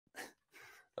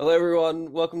Hello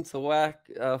everyone, welcome to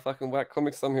fucking Whack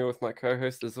Comics. I'm here with my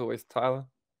co-host as always, Tyler.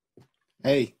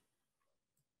 Hey.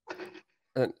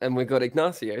 And we got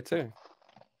Ignacio too.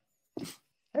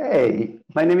 Hey,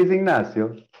 my name is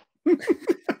Ignacio.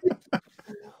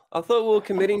 I thought we were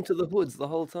committing to the hoods the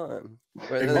whole time.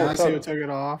 Ignacio took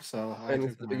it off, so I and took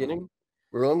it's the mine beginning. off.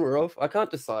 We're on, we're off. I can't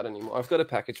decide anymore. I've got a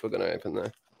package we're gonna open though.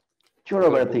 You're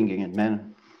overthinking it,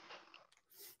 man.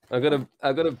 I got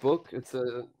a book. It's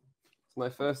my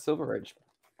first Silver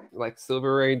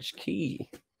Age key.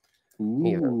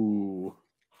 Ooh.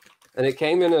 And it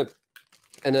came in a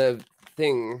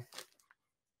thing,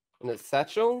 in a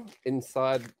satchel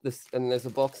inside this, and there's a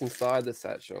box inside the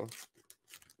satchel.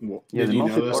 Well, Yeah, the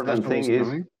most important thing is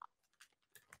coming?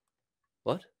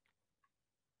 What?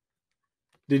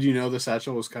 Did you know the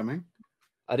satchel was coming?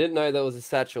 I didn't know there was a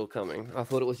satchel coming. I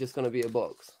thought it was just going to be a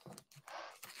box.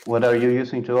 what are you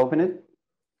using to open it?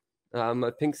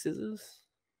 My pink scissors.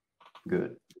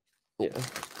 Good. Yeah.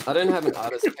 I don't have an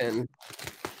artist pen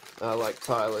like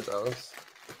Tyler does.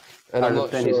 And I'm not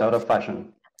Artist pen sure. is out of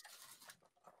fashion.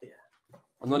 Yeah.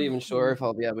 I'm not even sure if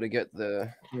I'll be able to get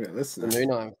the new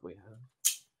knife we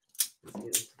have.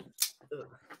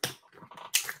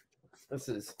 This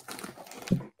is.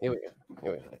 Here we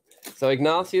go. So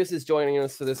Ignatius is joining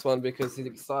us for this one because he's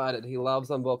excited. He loves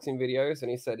unboxing videos,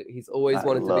 and he said he's always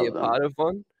wanted to be a part of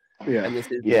one. Yeah. And this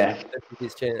is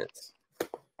his chance.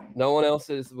 No one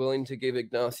else is willing to give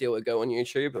Ignacio a go on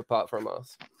YouTube apart from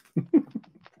us.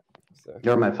 So,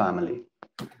 You're my family.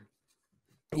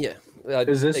 yeah.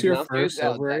 Is this your Ignacio's first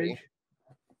our Silver daddy.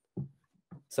 Age?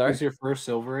 Sorry? This is your first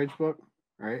Silver Age book,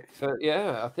 right? So,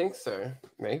 yeah, I think so.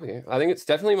 Maybe. I think it's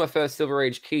definitely my first Silver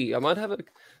Age key. I might have a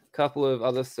couple of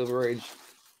other Silver Age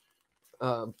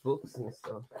books and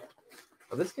stuff.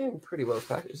 Oh, this game is pretty well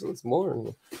packaged. There's more in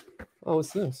here. Oh,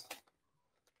 what's this?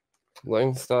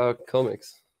 Lone Star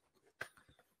Comics.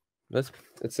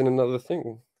 It's in another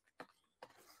thing.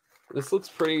 This looks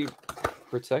pretty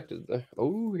protected though.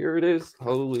 Oh, here it is.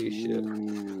 Holy shit.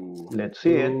 Let's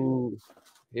see it.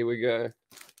 Here we go.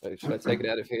 Should I take it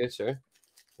out of here, too?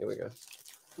 Here we go.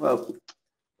 Well,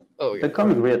 oh, yeah. the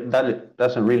comic that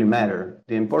doesn't really matter.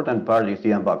 The important part is the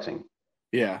unboxing.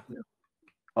 Yeah.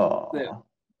 Oh, yeah.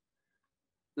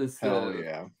 This, hell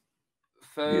yeah.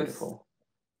 First, beautiful.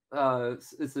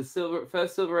 It's the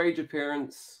first Silver Age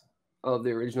appearance of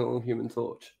the original Human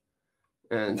Torch.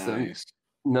 And nice.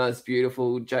 Nice,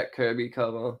 beautiful Jack Kirby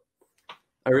cover.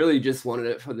 I really just wanted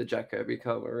it for the Jack Kirby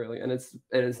cover, really. And it's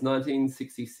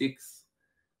 1966.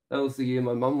 That was the year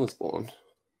my mum was born.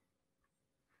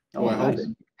 Oh, well, nice.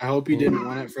 I hope you didn't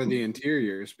want it for the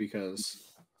interiors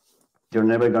because You're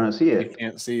never gonna see you it.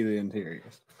 can't see the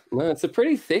interiors. No, it's a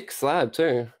pretty thick slab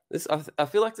too. This I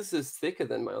feel like this is thicker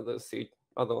than my other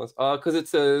ones. Oh, because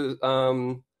it's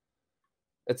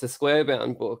a square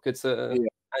bound book. It's a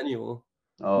annual.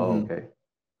 Oh, okay.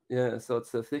 Yeah, so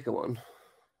it's the thicker one.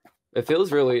 It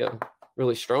feels really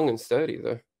really strong and sturdy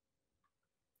though.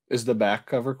 Is the back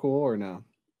cover cool or no?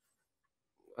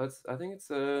 I think it's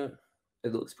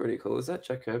it looks pretty cool. Is that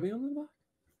Jack Kirby on the back?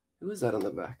 Who is that on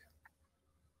the back?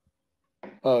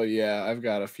 Oh yeah, I've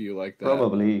got a few like that.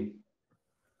 Probably.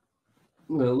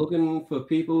 We're looking for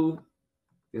people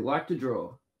who like to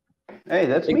draw. Hey,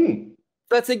 that's me.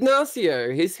 That's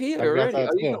Ignacio. He's here I've got already. that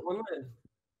Oh, you too. got one there.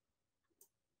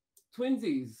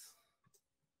 Twinsies.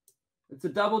 It's a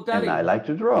double daddy. And I like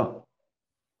to draw.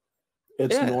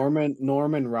 It's Yeah.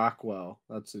 Norman Rockwell.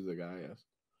 That's who the guy is.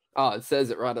 Oh, it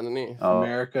says it right underneath. Oh,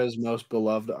 America's most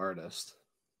beloved artist.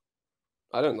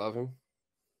 I don't love him.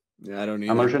 Yeah, I don't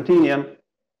either. I'm Argentinian.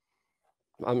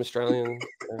 I'm Australian.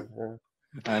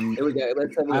 Yeah. Here we go.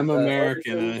 Let's have a I'm look.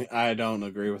 American, and I don't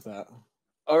agree with that.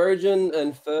 Origin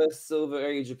and first Silver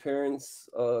Age appearance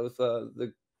of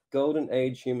the Golden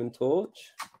Age Human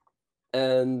Torch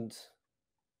and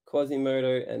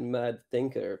Quasimodo and Mad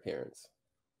Thinker appearance.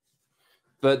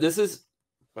 But this is,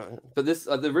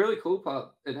 the really cool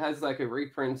part, it has like a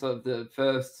reprint of the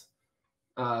first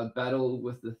battle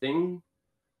with the Thing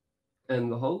and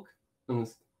the Hulk, and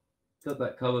it's got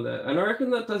that cover there. And I reckon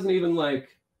that doesn't even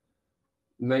like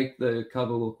make the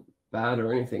cover look bad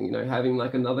or anything, you know, having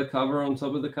like another cover on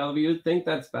top of the cover. You'd think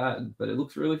that's bad, but it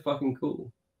looks really fucking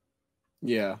cool.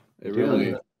 Yeah, it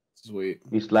really sweet.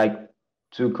 It's like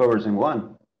 2 covers in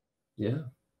one. Yeah,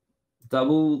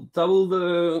 double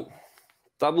the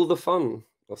fun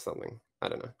or something. I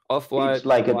don't know. Off-white. It's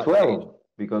like a white 12 page.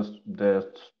 because there's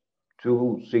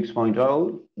 2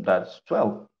 6.0. That's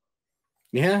 12.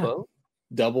 Yeah, Well,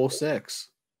 double six.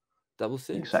 double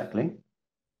six. Exactly.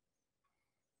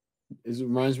 It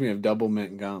reminds me of double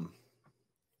mint gum.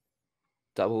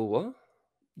 Double what?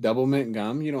 Double mint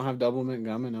gum? You don't have double mint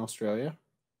gum in Australia?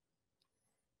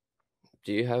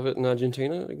 Do you have it in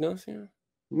Argentina, Ignacio?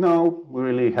 No, we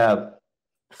really have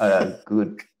a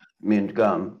good mint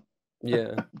gum.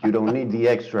 Yeah. You don't need the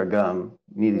extra gum,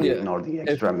 nor the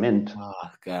extra mint.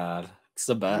 Oh, God. It's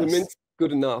the The best. mint's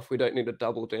good enough. We don't need to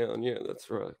double down. Yeah, that's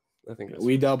right. I think that's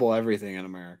we double everything in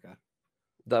America.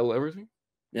 double everything?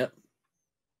 Yep.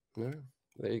 No,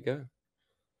 there you go.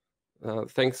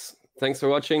 Thanks for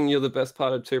watching. You're the best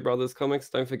part of Two Brothers Comics.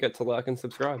 Don't forget to like and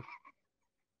subscribe.